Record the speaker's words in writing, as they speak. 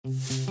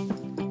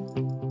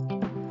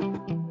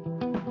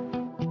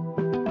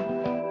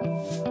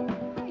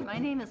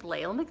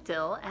Jill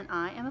McDill, and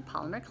I am a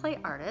polymer clay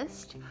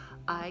artist.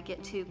 I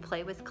get to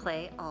play with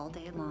clay all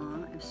day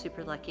long. I'm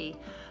super lucky.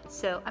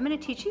 So I'm going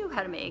to teach you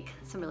how to make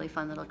some really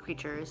fun little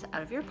creatures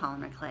out of your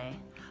polymer clay.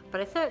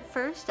 But I thought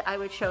first I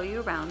would show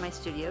you around my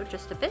studio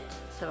just a bit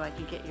so I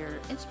can get your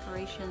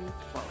inspiration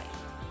flowing.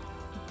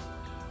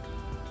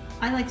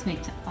 I like to make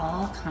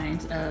all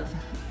kinds of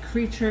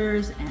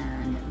creatures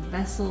and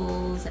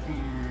vessels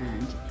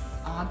and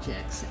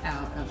objects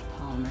out of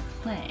polymer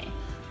clay.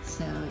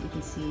 So you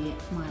can see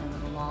my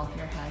little wall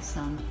here has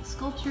some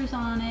sculptures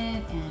on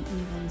it and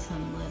even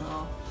some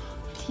little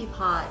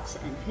teapots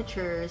and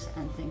pitchers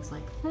and things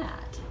like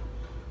that.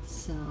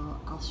 So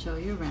I'll show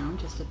you around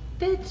just a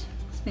bit,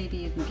 so maybe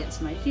you can get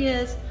some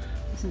ideas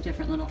of some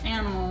different little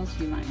animals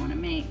you might want to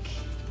make.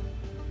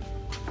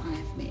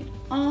 I've made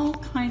all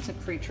kinds of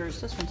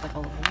creatures. This one's like a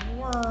little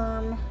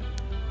worm,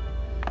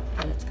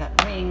 but it's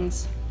got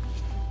wings.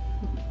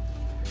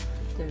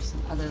 There's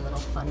some other little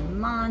fun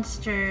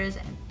monsters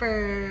and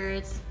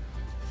birds,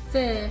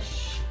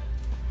 fish,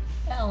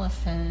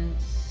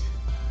 elephants,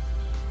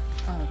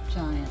 a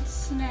giant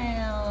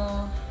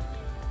snail,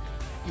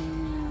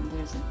 and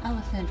there's an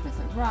elephant with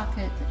a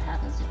rocket that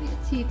happens to be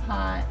a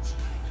teapot,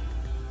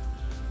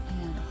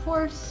 and a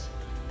horse,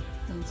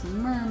 and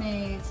some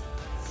mermaids.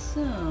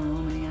 So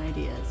many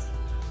ideas.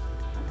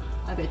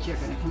 I bet you're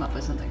going to come up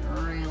with something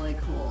really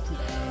cool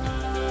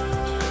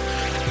today.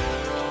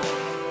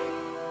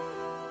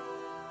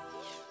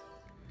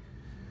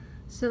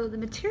 So the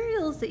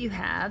materials that you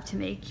have to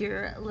make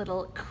your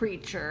little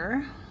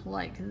creature,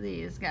 like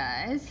these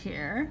guys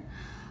here,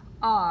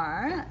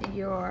 are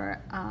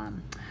your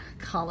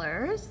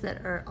colors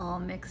that are all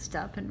mixed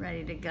up and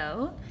ready to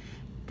go.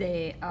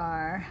 They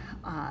are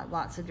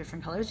lots of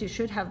different colors. You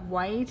should have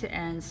white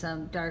and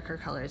some darker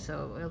colors,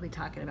 so we'll be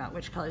talking about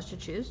which colors to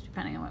choose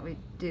depending on what we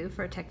do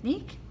for a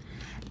technique.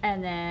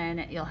 And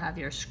then you'll have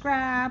your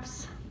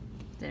scraps.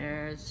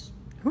 There's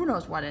who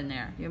knows what in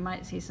there. You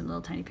might see some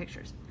little tiny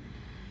pictures.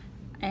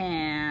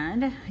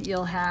 And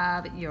you'll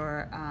have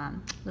your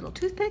little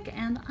toothpick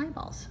and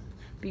eyeballs.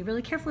 Be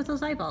really careful with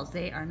those eyeballs.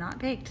 They are not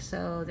baked,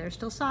 so they're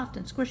still soft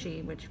and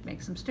squishy, which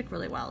makes them stick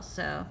really well.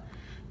 So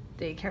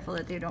be careful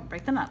that they don't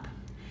break them up.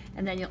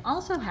 And then you'll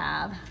also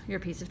have your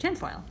piece of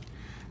tinfoil.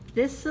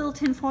 This little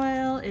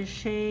tinfoil is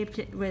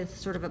shaped with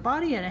sort of a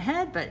body and a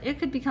head, but it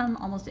could become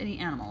almost any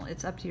animal.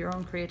 It's up to your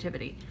own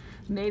creativity.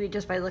 Maybe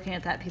just by looking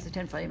at that piece of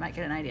tinfoil, you might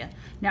get an idea.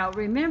 Now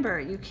remember,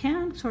 you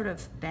can sort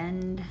of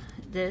bend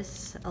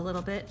this a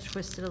little bit,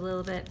 twist it a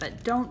little bit,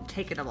 but don't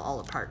take it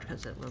all apart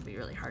because it will be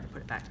really hard to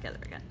put it back together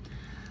again.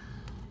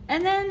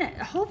 And then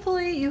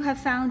hopefully you have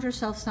found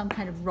yourself some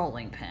kind of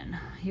rolling pin.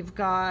 You've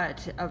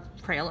got a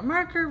Crayola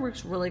marker,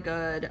 works really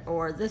good,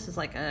 or this is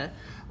like a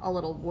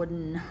little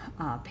wooden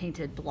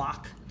painted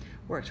block,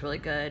 works really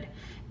good.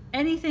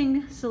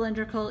 Anything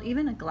cylindrical,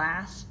 even a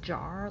glass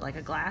jar, like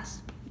a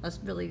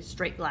really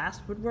straight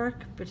glass would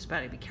work, but just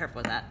gotta be careful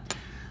with that.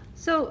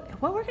 So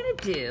what we're gonna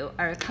do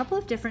are a couple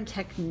of different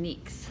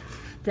techniques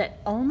that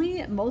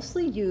only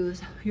mostly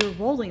use your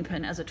rolling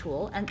pin as a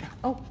tool. And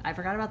oh, I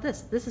forgot about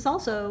this. This is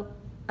also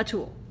a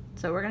tool.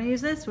 So we're gonna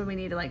use this when we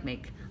need to like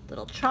make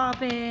little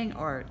chopping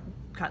or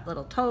cut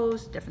little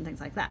toast, different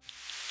things like that.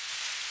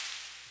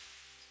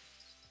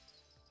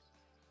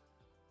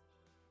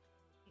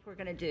 What we're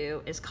gonna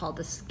do is called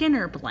the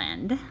Skinner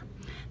blend.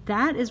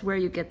 That is where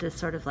you get this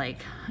sort of like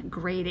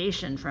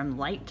gradation from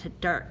light to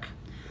dark.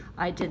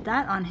 I did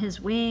that on his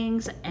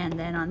wings, and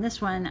then on this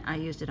one I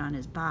used it on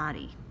his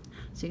body.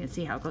 So you can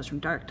see how it goes from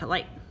dark to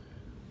light.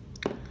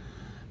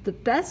 The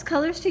best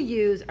colors to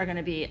use are going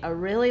to be a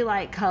really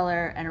light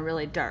color and a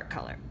really dark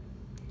color.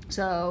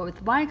 So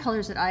with my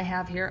colors that I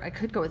have here, I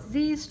could go with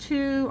these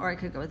two, or I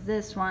could go with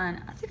this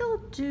one. I think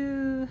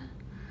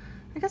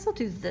I guess I'll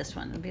do this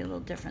one. It'll be a little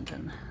different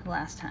than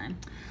last time.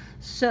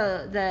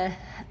 So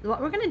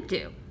what we're going to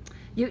do,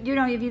 you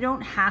know, if you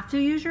don't have to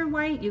use your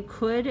white, you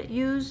could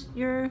use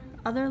your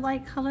other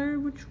light color,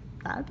 which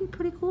that would be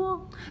pretty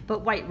cool,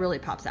 but white really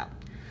pops out.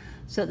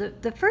 So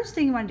the first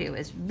thing you want to do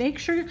is make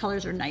sure your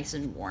colors are nice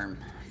and warm.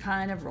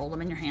 Kind of roll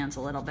them in your hands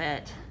a little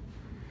bit.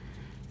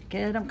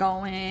 Get them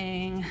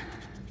going.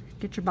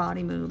 Get your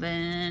body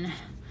moving.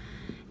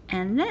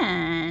 And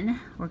then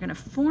we're going to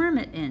form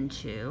it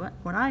into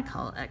what I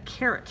call a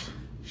carrot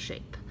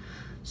shape.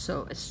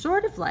 So it's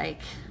sort of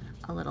like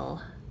a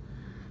little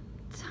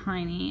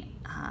tiny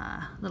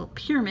little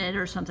pyramid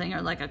or something,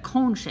 or like a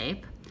cone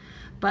shape,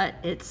 but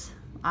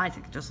I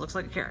think it just looks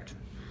like a carrot.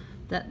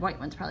 That white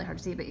one's probably hard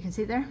to see, but you can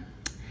see there.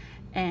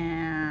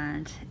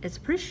 And it's a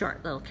pretty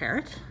short little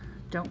carrot.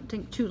 Don't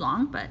think too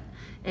long, but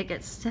it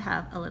gets to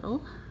have a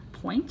little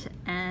point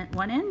at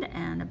one end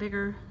and a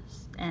bigger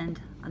end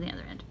on the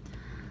other end.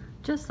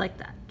 Just like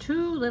that.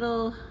 Two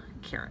little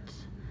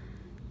carrots.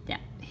 Yeah,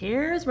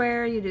 here's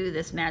where you do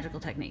this magical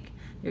technique.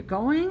 You're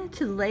going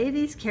to lay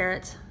these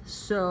carrots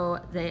so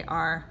they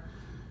are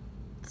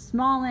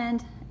small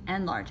end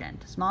and large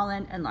end, small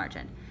end and large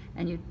end.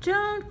 And you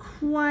don't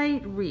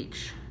quite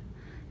reach.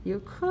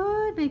 You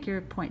could make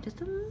your point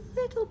just a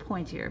little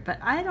pointier, but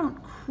I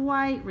don't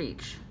quite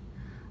reach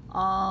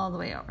all the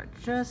way over.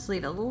 Just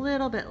leave a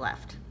little bit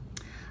left.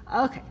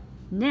 Okay,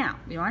 now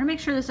you want to make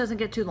sure this doesn't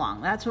get too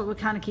long. That's what we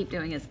kind of keep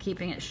doing, is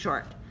keeping it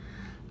short.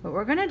 What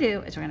we're going to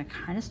do is we're going to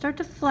kind of start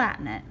to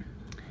flatten it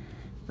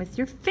with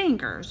your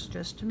fingers,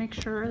 just to make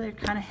sure they're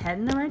kind of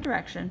heading the right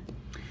direction.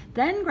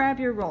 Then grab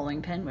your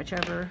rolling pin,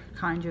 whichever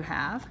kind you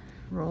have,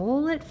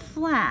 roll it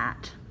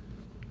flat,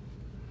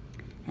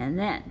 and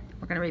then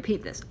we're going to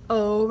repeat this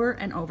over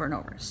and over and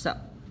over. So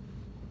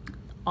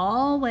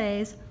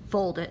always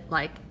fold it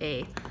like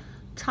a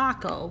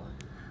taco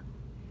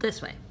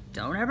this way.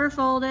 Don't ever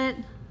fold it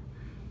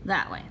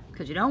that way,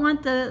 because you don't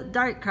want the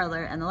dark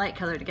color and the light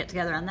color to get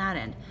together on that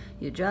end.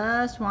 You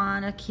just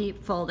want to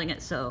keep folding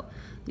it so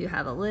you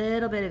have a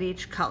little bit of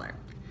each color.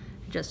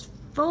 Just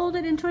fold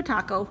it into a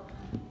taco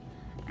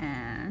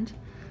and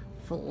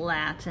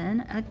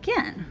flatten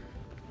again.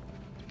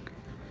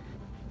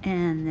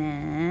 And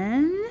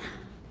then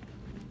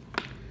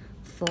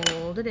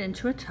fold it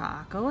into a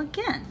taco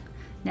again.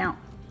 Now,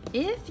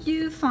 if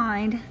you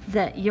find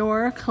that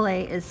your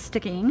clay is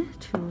sticking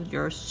to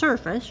your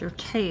surface, your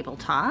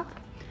tabletop,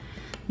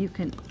 you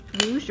can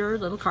use your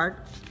little card.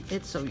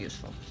 It's so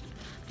useful.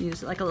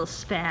 Use it like a little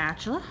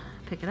spatula,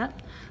 pick it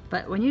up.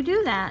 But when you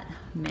do that,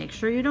 make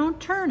sure you don't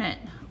turn it.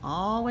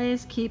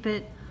 Always keep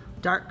it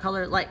dark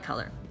color, light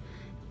color.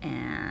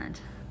 And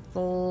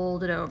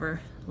fold it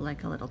over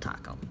like a little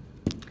taco.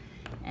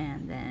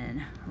 And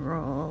then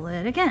roll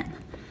it again.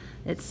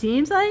 It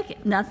seems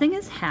like nothing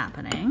is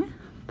happening,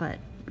 but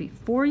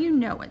before you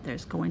know it,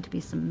 there's going to be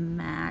some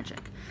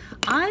magic.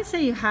 I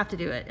say you have to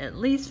do it at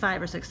least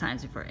 5 or 6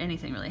 times before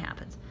anything really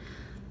happens.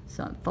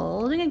 So I'm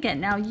folding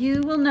again. Now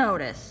you will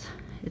notice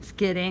it's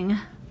getting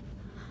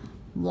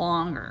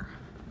longer.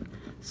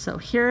 So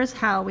here's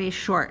how we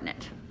shorten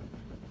it.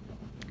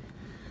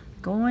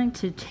 Going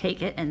to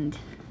take it and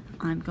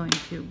I'm going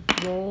to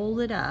roll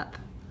it up.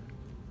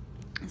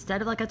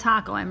 Instead of like a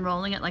taco, I'm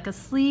rolling it like a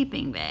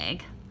sleeping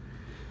bag.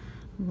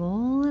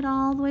 Roll it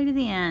all the way to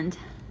the end.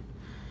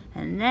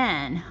 And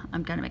then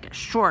I'm going to make it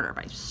shorter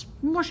by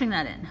smushing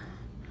that in.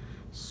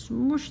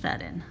 Smush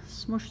that in,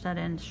 smush that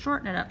in,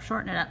 shorten it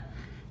up,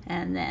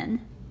 and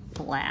then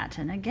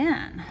flatten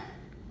again.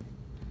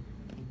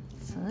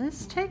 So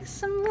this takes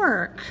some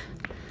work,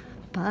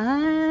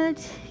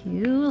 but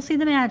you will see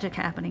the magic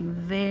happening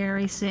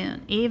very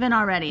soon. Even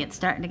already, it's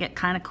starting to get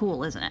kind of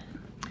cool, isn't it?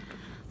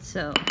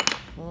 So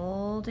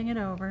folding it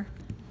over.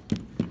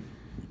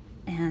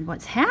 And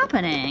what's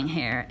happening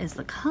here is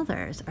the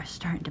colors are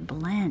starting to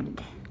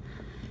blend.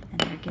 And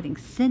they're getting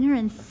thinner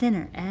and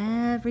thinner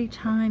every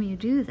time you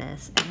do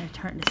this, and they're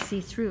starting to see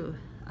through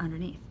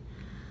underneath.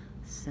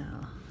 So,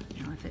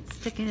 now if it's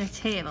sticking to the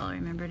table,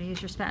 remember to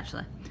use your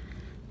spatula.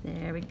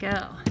 There we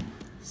go.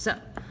 So,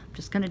 I'm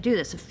just going to do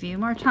this a few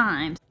more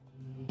times.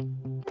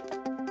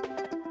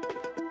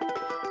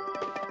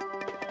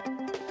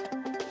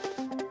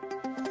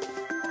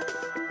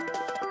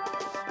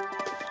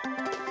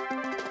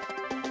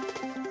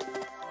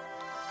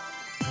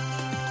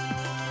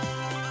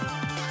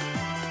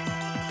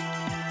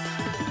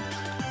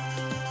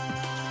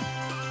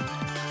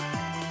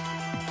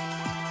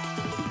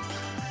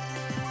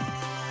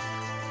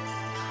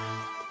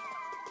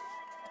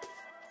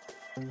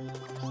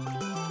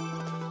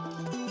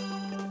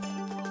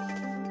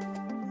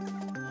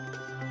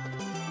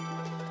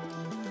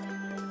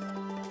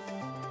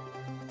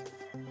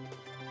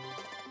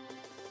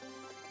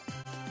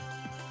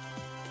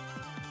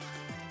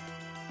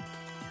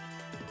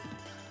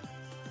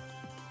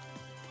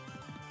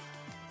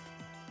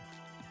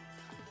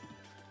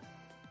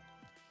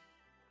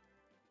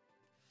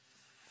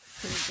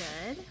 Pretty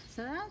good.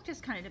 So that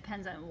just kind of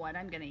depends on what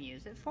I'm going to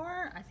use it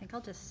for. I think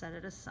I'll just set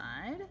it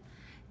aside,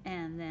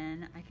 and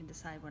then I can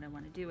decide what I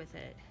want to do with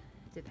it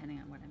depending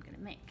on what I'm going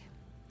to make.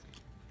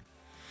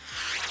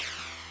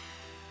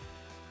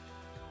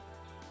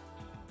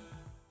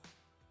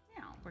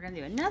 Now we're going to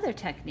do another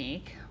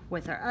technique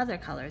with our other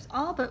colors,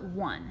 all but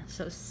one.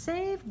 So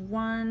save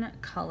one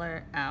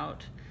color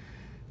out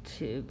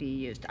to be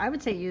used. I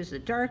would say use the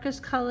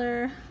darkest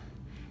color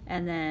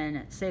and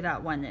then save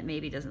out one that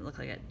maybe doesn't look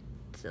like it.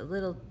 It's a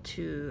little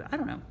too, I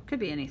don't know, could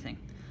be anything.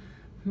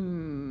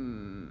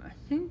 I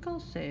think I'll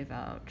save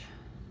out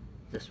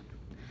this one.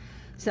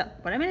 So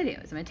what I'm going to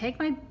do is I'm going to take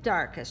my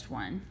darkest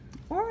one,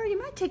 or you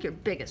might take your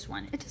biggest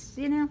one. It just,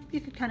 you know, you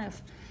could kind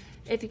of,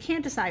 if you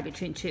can't decide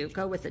between two,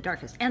 go with the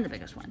darkest and the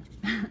biggest one.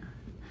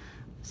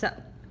 So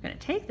I'm going to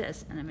take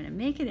this and I'm going to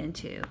make it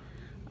into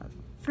a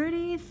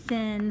pretty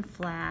thin,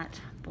 flat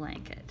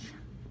blanket.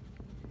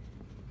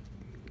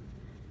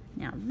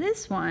 Now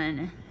this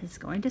one is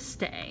going to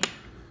stay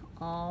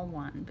all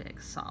one big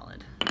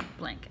solid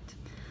blanket.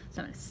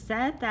 So I'm going to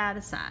set that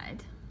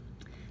aside.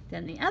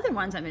 Then the other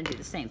ones, I'm going to do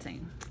the same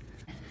thing.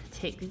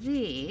 Take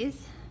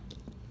these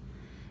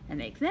and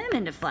make them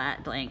into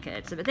flat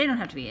blankets, but they don't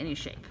have to be any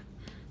shape.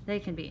 They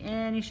can be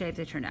any shape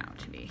they turn out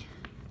to be.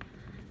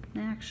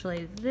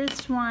 Actually,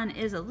 this one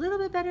is a little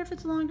bit better if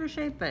it's a longer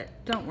shape, but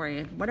don't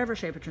worry, whatever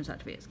shape it turns out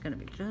to be, it's going to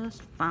be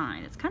just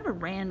fine. It's kind of a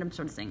random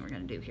sort of thing we're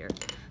going to do here.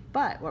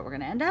 But what we're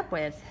going to end up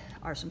with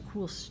are some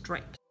cool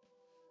stripes.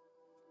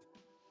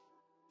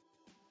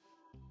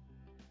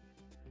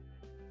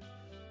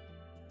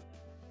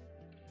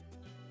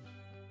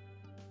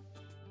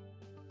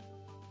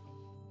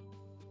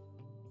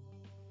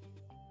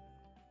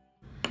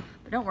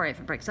 But don't worry if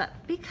it breaks up,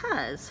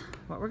 because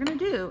what we're gonna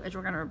do is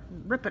we're gonna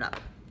rip it up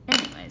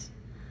anyways.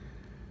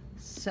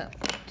 So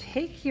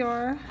take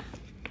your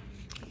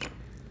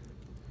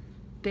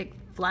big,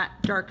 flat,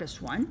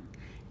 darkest one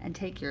and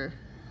take your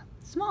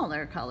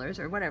smaller colors,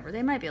 or whatever,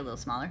 they might be a little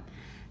smaller,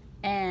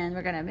 and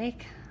we're gonna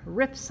make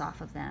rips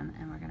off of them,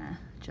 and we're gonna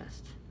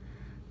just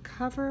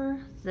cover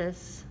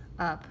this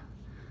up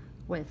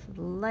with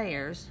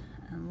layers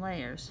and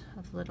layers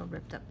of little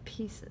ripped up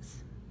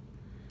pieces.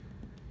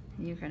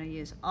 And you're gonna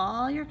use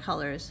all your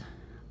colors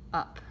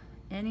up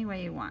any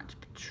way you want,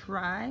 but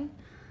try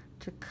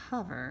to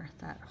cover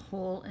that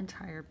whole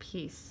entire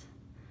piece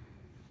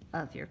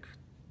of your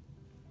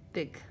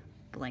big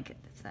blanket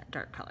that's that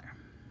dark color.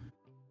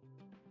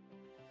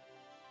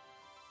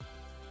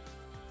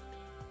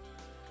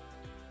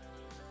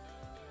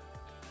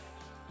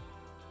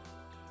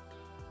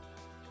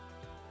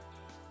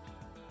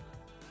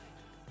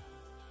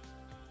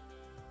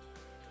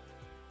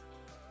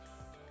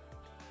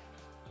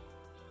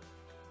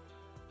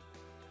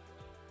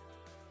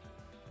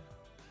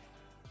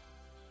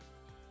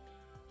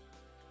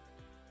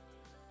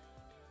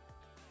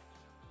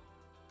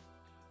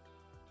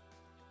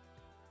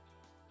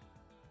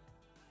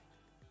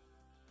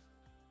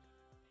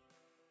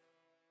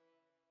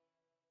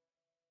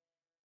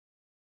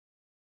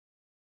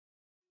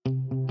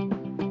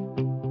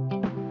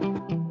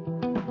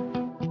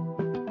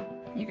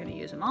 You're gonna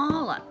use them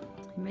all up.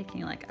 You're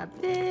making like a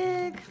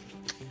big,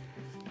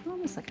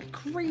 almost like a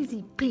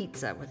crazy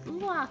pizza with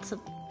lots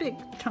of big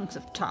chunks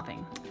of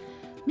topping.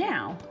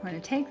 Now, we're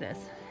gonna take this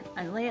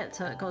and lay it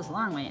so it goes a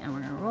long way, and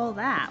we're gonna roll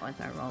that with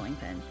our rolling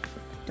pin.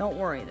 Don't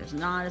worry, there's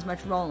not as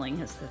much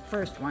rolling as the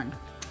first one.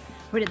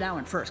 We did that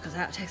one first because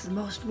that takes the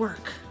most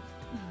work.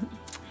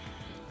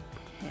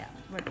 Yeah,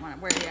 we don't want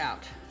to wear you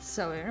out.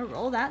 So we're gonna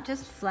roll that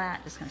just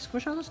flat, just gonna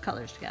squish all those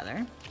colors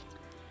together.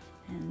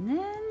 And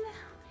then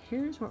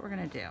here's what we're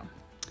gonna do.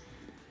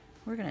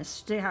 We're gonna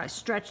see how I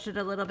stretched it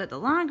a little bit. The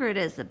longer it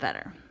is, the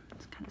better.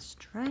 Just kind of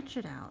stretch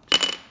it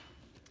out.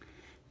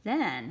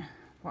 Then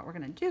what we're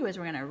gonna do is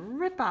we're gonna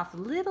rip off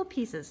little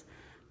pieces,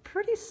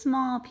 pretty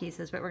small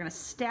pieces, but we're gonna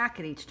stack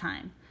it each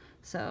time.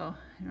 So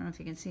I don't know if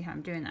you can see how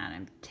I'm doing that.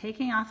 I'm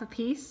taking off a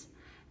piece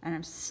and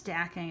I'm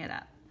stacking it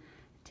up.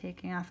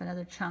 Taking off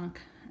another chunk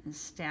and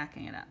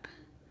stacking it up.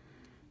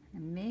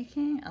 And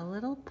making a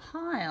little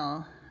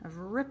pile of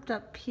ripped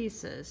up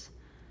pieces,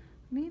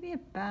 maybe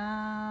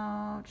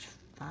about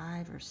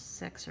 5 or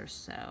 6 or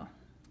so.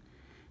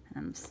 And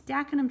I'm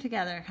stacking them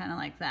together kind of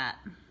like that.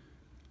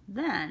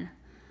 Then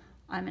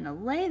I'm gonna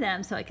lay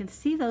them so I can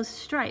see those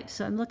stripes.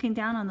 So I'm looking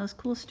down on those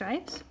cool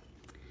stripes,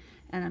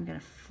 and I'm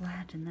gonna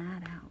flatten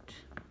that out.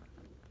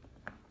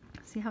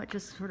 See how it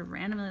just sort of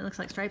randomly looks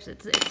like stripes?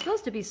 It's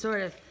supposed to be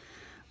sort of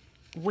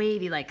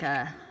wavy, like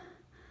a,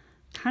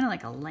 kind of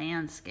like a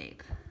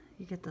landscape.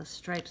 You get those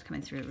stripes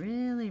coming through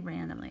really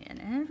randomly,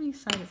 and every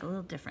side is a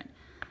little different.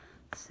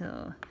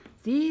 So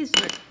these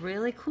look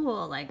really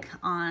cool, like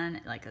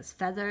on like as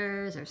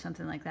feathers or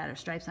something like that, or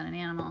stripes on an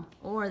animal,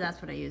 or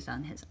that's what I used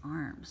on his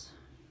arms.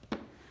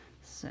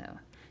 So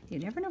you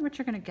never know what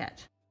you're gonna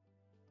get.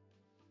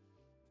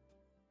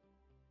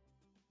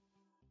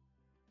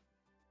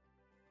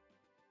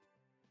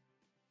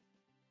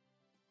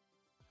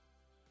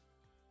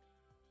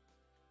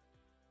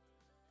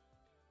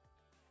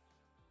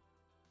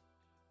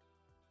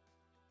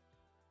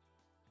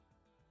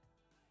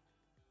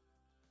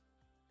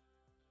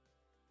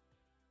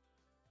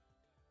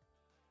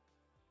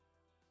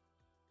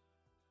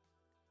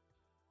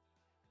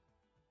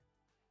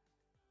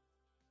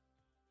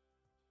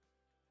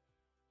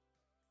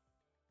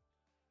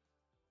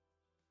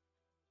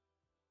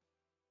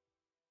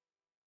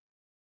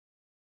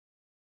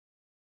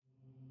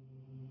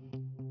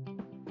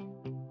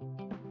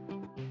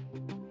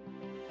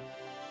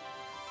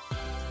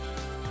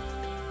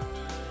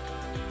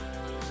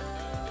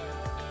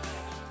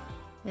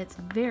 It's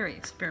very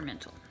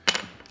experimental.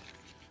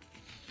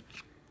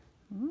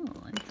 Ooh,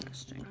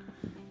 interesting.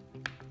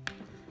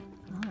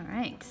 All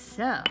right,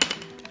 so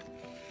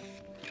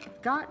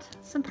got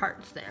some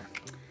parts there.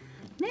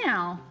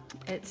 Now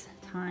it's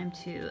time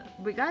to,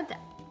 we got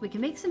that. We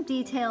can make some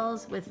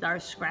details with our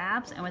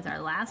scraps and with our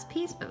last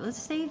piece, but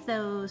let's save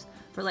those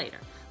for later.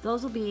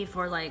 Those will be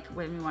for like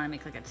when we want to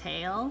make like a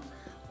tail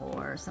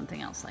or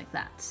something else like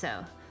that.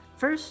 So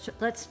first,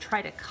 let's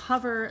try to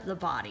cover the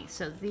body.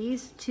 So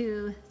these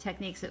two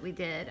techniques that we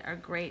did are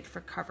great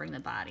for covering the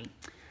body.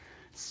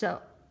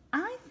 So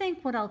I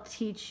think what I'll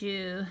teach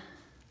you,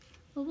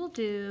 well, we'll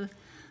do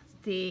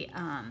the,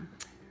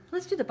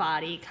 let's do the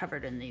body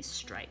covered in these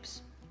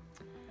stripes.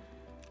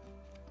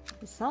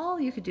 It's all,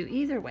 you could do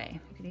either way.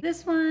 You could do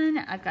this one,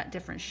 I've got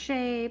different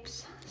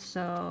shapes,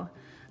 so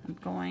I'm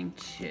going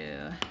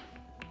to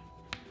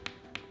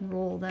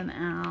roll them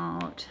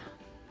out.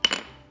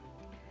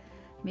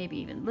 Maybe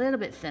even a little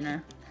bit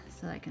thinner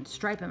so I can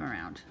stripe them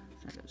around.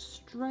 So I go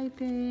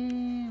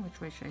striping. Which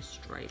way should I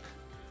stripe?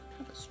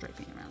 How about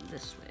striping around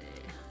this way?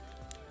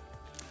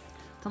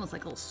 It's almost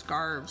like little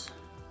scarves.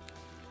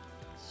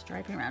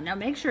 striping around. Now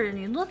make sure when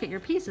you look at your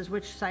pieces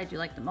which side you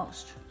like the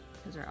most,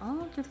 because they're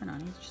all different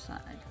on each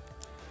side.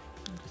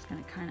 I'm just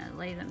going to kind of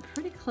lay them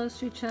pretty close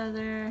to each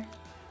other.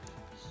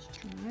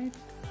 Stripe.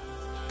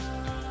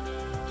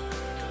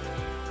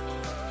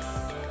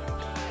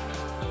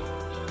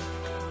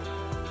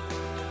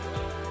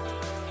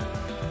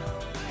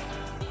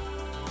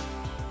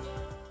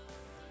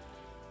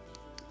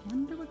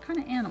 Wonder what kind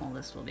of animal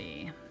this will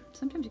be.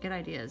 Sometimes you get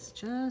ideas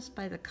just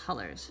by the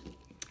colors.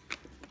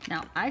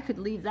 Now I could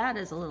leave that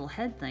as a little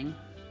head thing.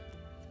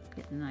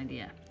 Get an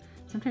idea.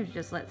 Sometimes you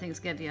just let things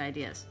give you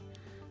ideas.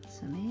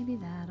 So maybe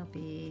that'll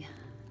be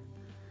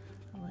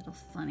a little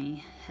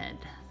funny head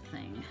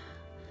thing.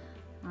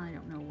 I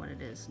don't know what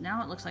it is.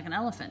 Now it looks like an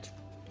elephant.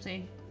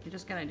 See, you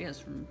just get ideas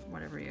from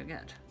whatever you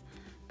get.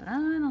 But I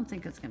don't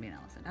think it's gonna be an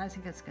elephant. I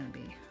think it's gonna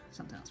be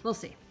something else. We'll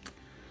see.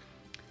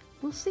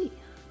 We'll see.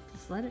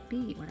 Just let it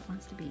be what it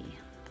wants to be.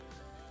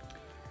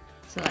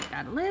 So I've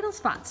got little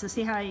spots. So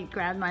see how I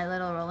grabbed my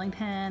little rolling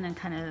pin and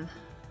kind of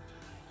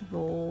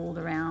rolled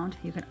around?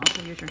 You can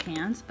also use your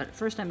hands, but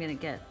first I'm gonna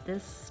get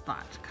this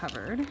spot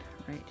covered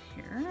right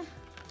here.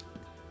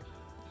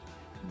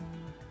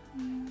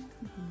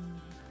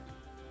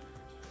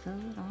 Fill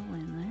it all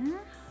in there.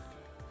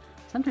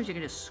 Sometimes you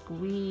can just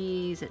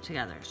squeeze it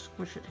together,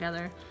 squish it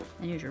together,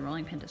 and use your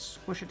rolling pin to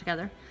squish it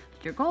together.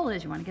 But your goal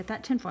is you wanna get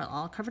that tinfoil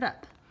all covered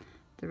up.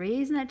 The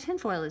reason that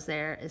tinfoil is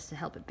there is to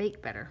help it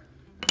bake better.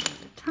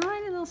 There's a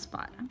tiny little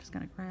spot. I'm just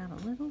gonna grab a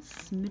little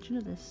smidgen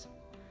of this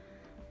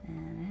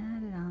and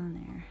add it on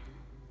there.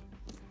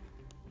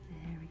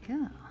 There we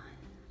go.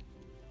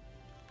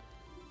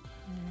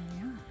 There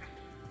we are.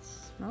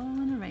 It's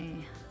rolling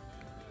away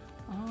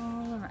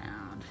all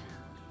around.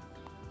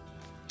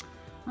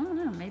 I don't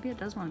know, maybe it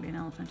does want to be an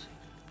elephant.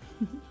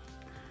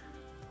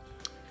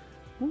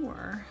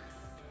 Or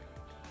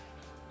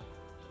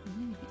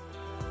maybe.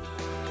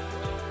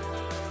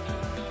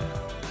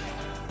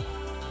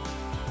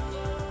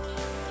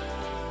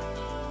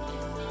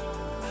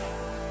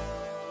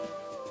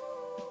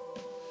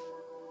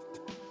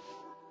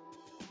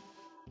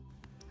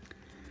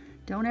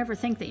 Don't ever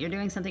think that you're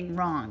doing something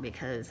wrong,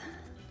 because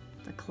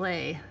the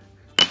clay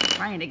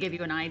trying to give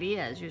you an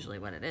idea is usually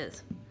what it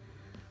is.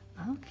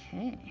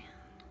 Okay.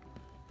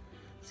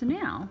 So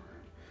now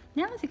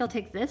I think I'll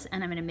take this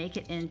and I'm gonna make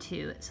it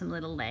into some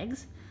little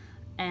legs,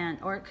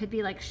 or it could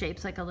be like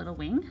shapes like a little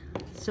wing.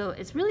 So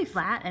it's really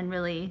flat and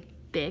really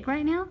big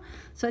right now.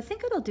 So I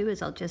think what I'll do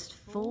is I'll just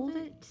fold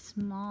it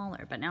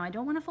smaller. But now I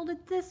don't wanna fold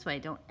it this way.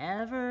 Don't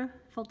ever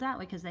fold that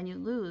way, because then you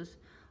lose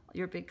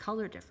your big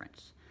color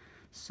difference.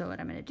 So what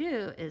I'm gonna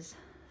do is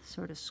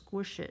sort of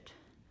squish it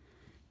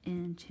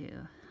into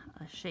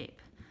a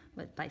shape,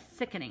 but by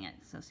thickening it.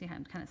 So see how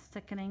I'm kind of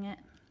thickening it?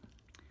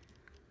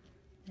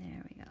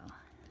 There we go.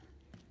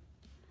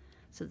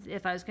 So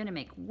if I was gonna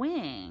make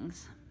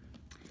wings,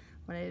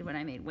 what I did when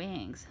I made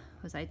wings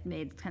was I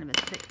made kind of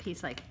a thick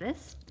piece like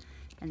this,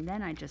 and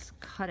then I just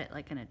cut it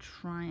like in a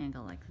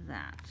triangle like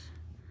that.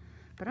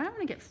 But I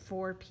wanna get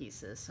 4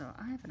 pieces, so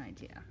I have an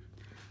idea.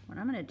 What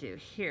I'm gonna do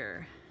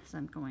here is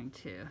I'm going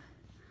to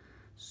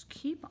just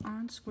keep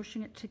on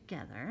squishing it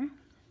together.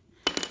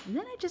 And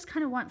then I just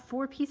kind of want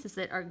 4 pieces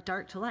that are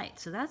dark to light.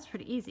 So that's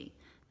pretty easy.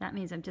 That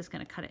means I'm just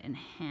gonna cut it in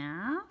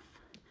half,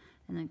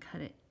 and then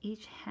cut it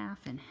each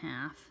half in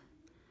half.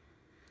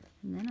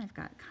 And then I've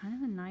got kind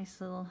of a nice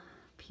little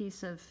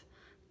piece of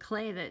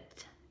clay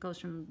that goes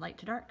from light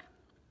to dark.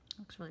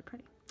 Looks really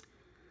pretty.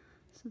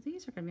 So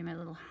these are gonna be my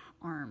little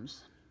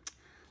arms.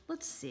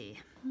 Let's see.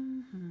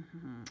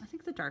 I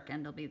think the dark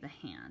end will be the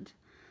hand.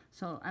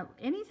 So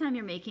anytime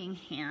you're making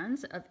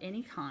hands of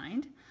any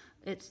kind,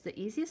 it's the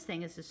easiest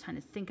thing is just trying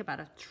to think about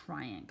a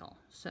triangle.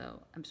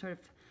 So I'm sort of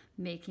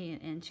making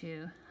it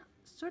into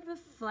sort of a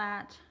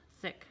flat,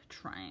 thick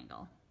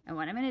triangle. And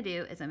what I'm gonna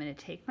do is I'm gonna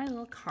take my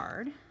little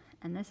card,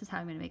 and this is how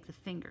I'm gonna make the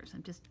fingers.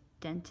 I'm just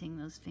denting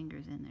those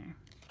fingers in there.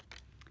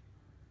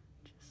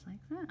 Just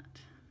like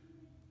that.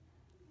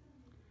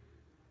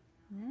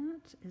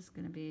 That is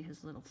gonna be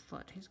his little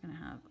foot. He's gonna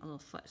have a little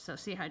foot. So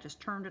see how I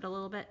just turned it a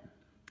little bit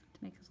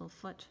to make his little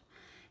foot?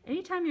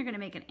 Anytime you're gonna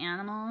make an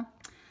animal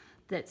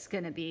that's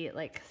gonna be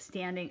like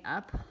standing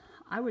up,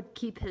 I would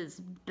keep his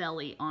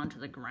belly onto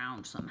the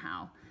ground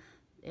somehow.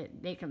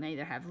 Make him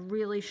either have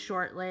really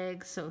short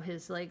legs, so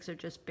his legs are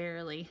just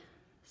barely,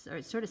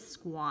 or sort of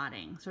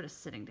squatting, sort of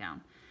sitting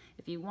down.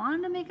 If you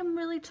wanted to make him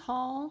really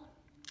tall,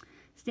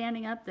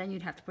 standing up, then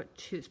you'd have to put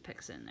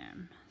toothpicks in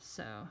them.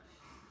 So.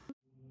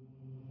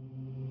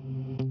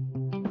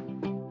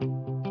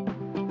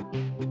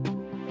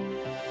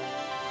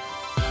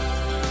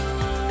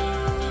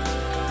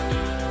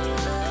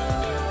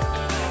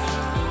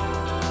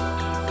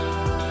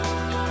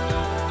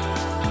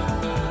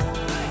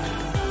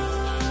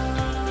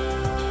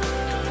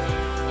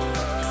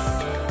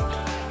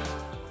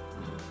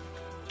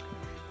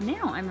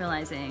 Now I'm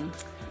realizing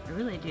I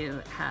really do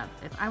have,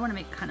 if I want to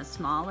make kind of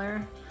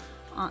smaller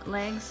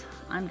legs,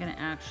 I'm going to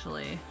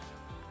actually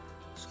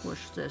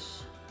squish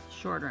this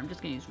shorter. I'm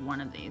just going to use one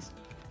of these,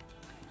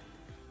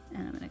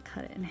 and I'm going to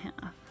cut it in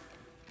half.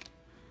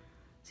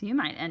 So you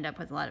might end up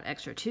with a lot of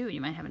extra too. You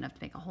might have enough to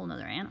make a whole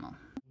nother animal.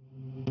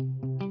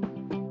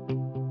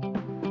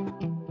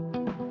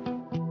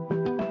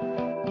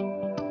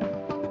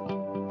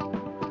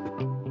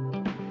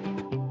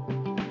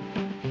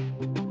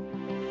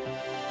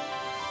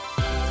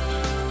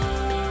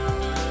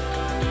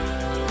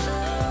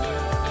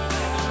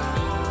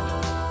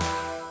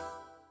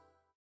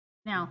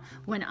 Now,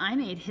 when I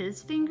made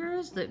his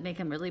fingers that make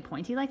him really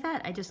pointy like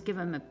that, I just give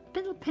him a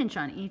little pinch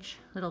on each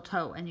little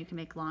toe and you can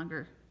make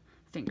longer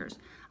fingers.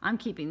 I'm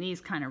keeping these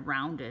kind of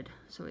rounded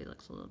so he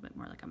looks a little bit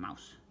more like a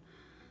mouse.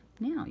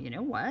 Now, you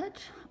know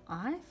what?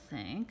 I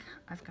think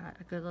I've got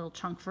a good little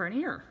chunk for an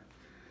ear.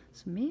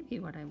 So maybe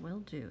what I will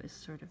do is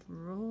sort of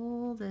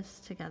roll this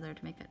together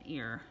to make an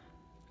ear.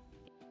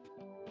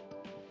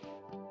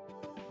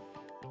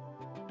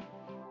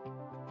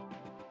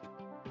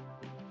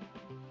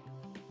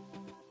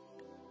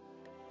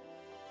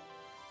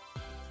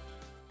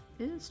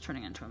 It is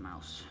turning into a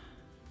mouse.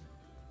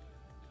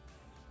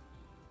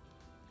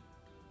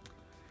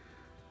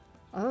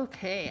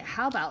 Okay,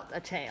 how about a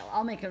tail?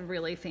 I'll make a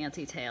really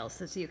fancy tail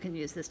so you can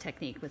use this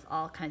technique with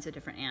all kinds of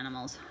different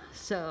animals.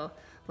 So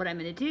what I'm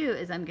going to do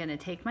is I'm going to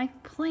take my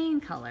plain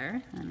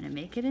color and I'm going to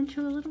make it into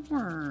a little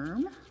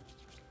worm.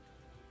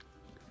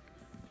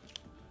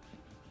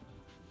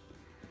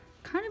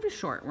 Kind of a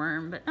short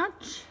worm, but not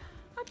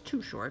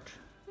too short.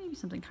 Maybe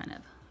something kind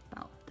of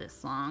about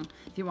this long.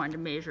 If you wanted to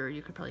measure,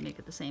 you could probably make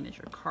it the same as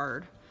your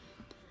card.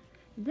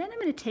 Then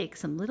I'm going to take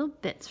some little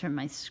bits from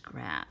my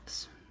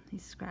scraps.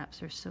 These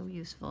scraps are so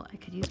useful. I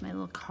could use my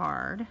little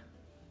card.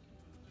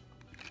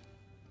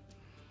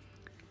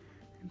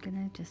 I'm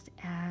going to just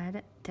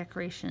add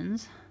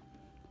decorations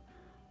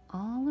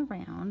all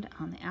around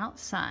on the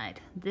outside.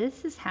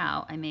 This is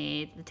how I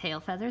made the tail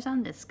feathers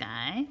on this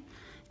guy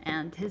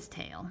and his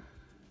tail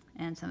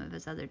and some of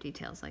his other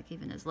details, like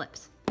even his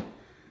lips.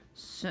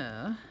 So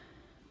I'm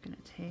gonna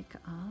take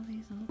all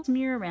these little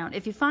smear around.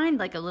 If you find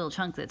like a little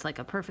chunk that's like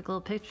a perfect little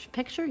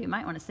picture, you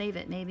might want to save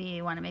it. Maybe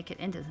you want to make it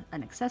into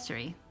an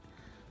accessory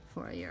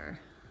for your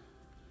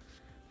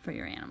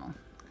animal,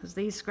 because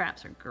these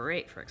scraps are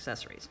great for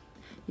accessories.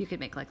 You could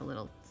make like a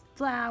little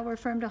flower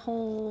for him to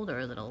hold, or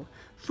a little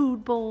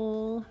food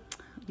bowl.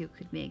 You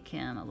could make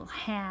him a little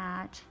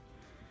hat.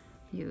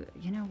 You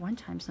know, one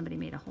time somebody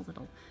made a whole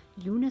little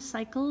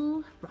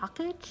unicycle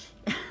rocket.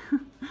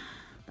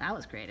 That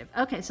was creative.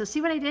 Okay, so see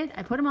what I did?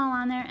 I put them all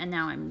on there, and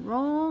now I'm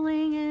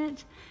rolling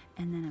it,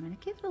 and then I'm going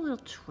to give it a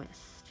little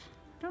twist.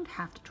 Don't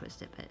have to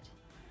twist it, but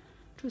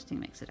twisting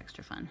makes it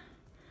extra fun.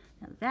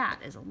 Now that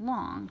is a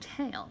long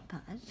tail,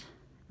 but it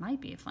might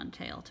be a fun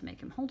tail to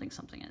make him holding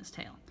something in his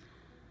tail.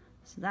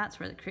 So that's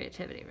where the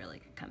creativity really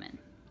can come in.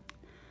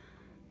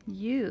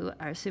 You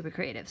are super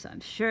creative, so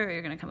I'm sure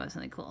you're going to come up with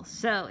something cool.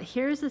 So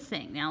here's the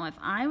thing. Now, if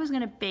I was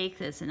going to bake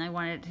this and I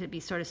wanted it to be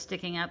sort of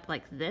sticking up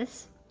like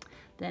this,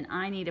 then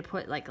I need to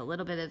put like a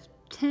little bit of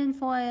tin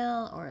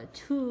foil or a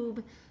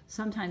tube,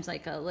 sometimes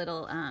like a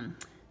little,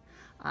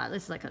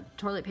 this is like a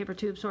toilet paper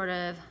tube sort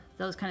of.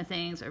 Those kind of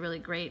things are really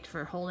great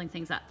for holding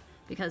things up,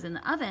 because in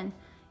the oven,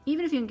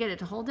 even if you can get it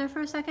to hold there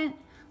for a second,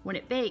 when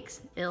it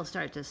bakes, it'll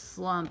start to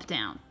slump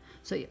down.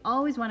 So you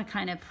always want to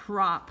kind of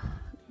prop,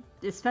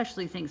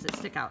 especially things that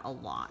stick out a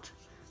lot.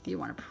 You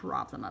want to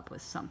prop them up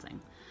with something.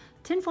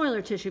 Tin foil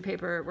or tissue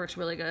paper works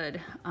really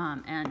good,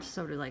 and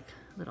so do like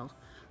little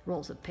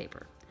rolls of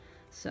paper.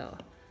 So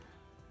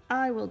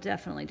I will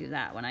definitely do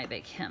that when I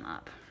bake him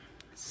up,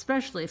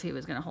 especially if he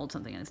was going to hold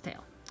something in his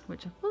tail,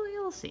 which, well,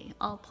 you'll see.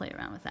 I'll play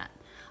around with that.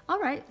 All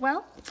right,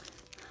 well,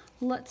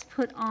 let's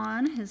put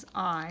on his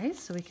eyes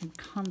so he can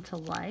come to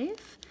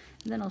life.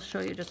 And then I'll show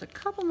you just a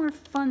couple more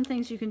fun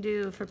things you can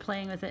do for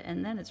playing with it,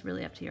 and then it's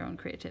really up to your own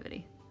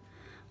creativity.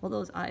 Well,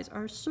 those eyes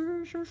are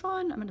sure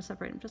fun. I'm going to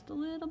separate him just a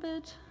little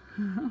bit.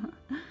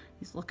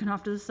 He's looking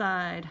off to the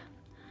side.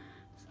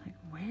 It's like,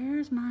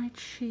 where's my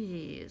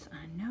cheese?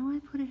 I know I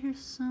put it here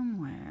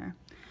somewhere.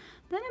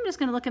 Then I'm just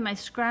going to look at my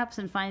scraps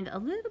and find a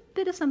little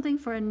bit of something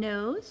for a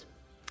nose.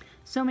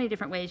 So many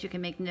different ways you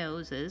can make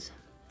noses.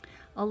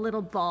 A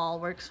little ball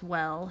works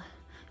well.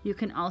 You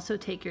can also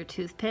take your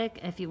toothpick.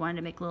 If you wanted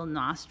to make little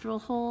nostril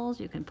holes,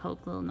 you can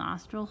poke little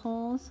nostril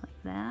holes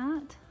like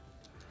that.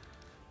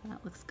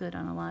 That looks good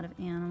on a lot of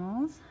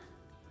animals.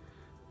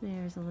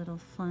 There's a little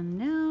fun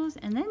nose.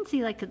 And then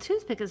see, like the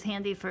toothpick is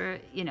handy for,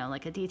 you know,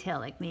 like a detail,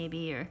 like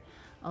maybe or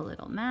a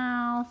little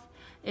mouth.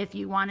 If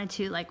you wanted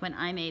to, like when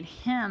I made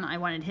him, I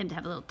wanted him to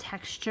have a little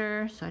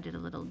texture, so I did a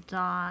little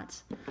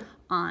dot.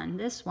 On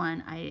this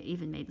one, I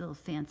even made little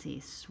fancy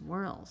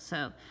swirls.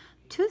 So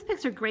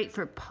toothpicks are great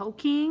for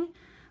poking.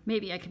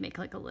 Maybe I could make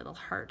like a little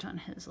heart on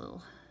his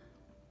little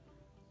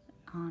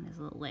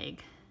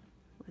leg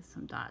with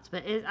some dots.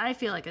 But I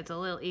feel like it's a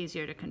little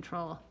easier to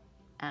control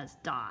as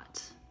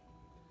dots.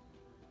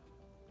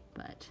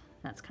 But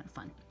that's kind of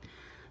fun.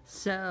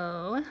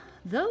 So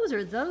those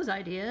are those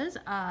ideas.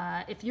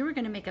 If you were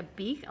going to make a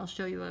beak, I'll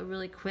show you a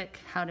really quick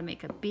how to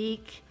make a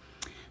beak.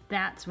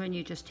 That's when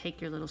you just take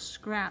your little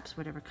scraps,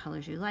 whatever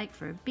colors you like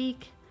for a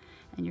beak,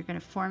 and you're going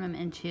to form them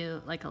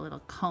into like a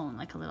little cone,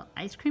 like a little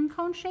ice cream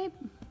cone shape.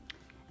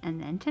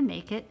 And then to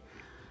make it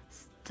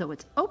so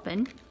it's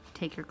open,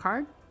 take your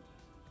card,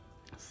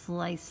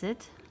 slice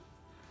it,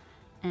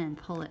 and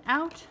pull it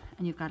out,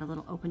 and you've got a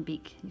little open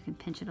beak. You can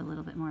pinch it a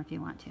little bit more if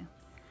you want to,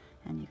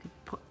 and you could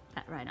put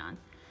that right on.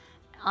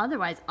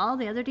 Otherwise, all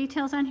the other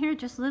details on here,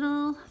 just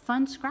little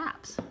fun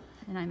scraps.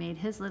 And I made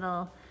his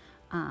little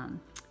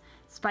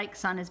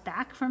spikes on his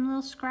back from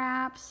little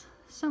scraps.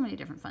 So many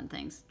different fun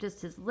things.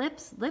 Just his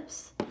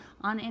lips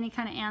on any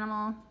kind of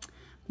animal.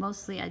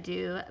 Mostly I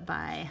do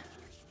by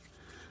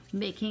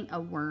making a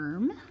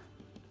worm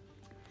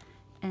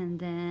and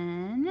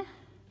then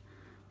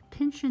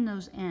pinching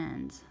those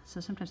ends. So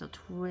sometimes I'll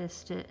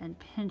twist it and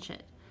pinch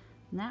it.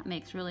 And that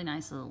makes really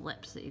nice little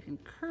lips that you can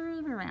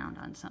curve around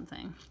on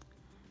something.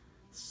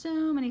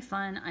 So many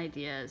fun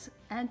ideas.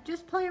 And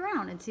just play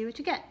around and see what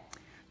you get.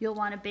 You'll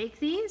want to bake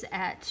these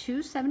at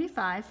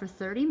 275 for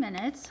 30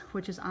 minutes,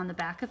 which is on the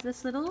back of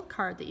this little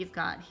card that you've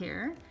got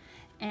here.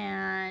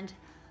 And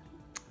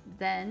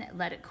then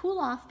let it cool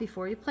off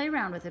before you play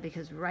around with it,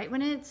 because right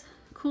when it's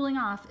cooling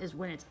off is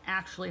when it's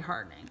actually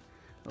hardening.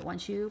 But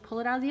once you pull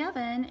it out of the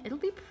oven, it'll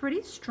be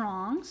pretty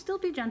strong. Still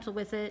be gentle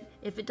with it.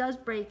 If it does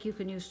break, you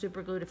can use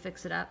super glue to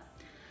fix it up.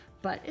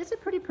 But it's a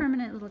pretty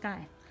permanent little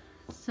guy.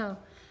 So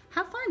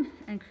have fun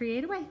and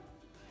create away.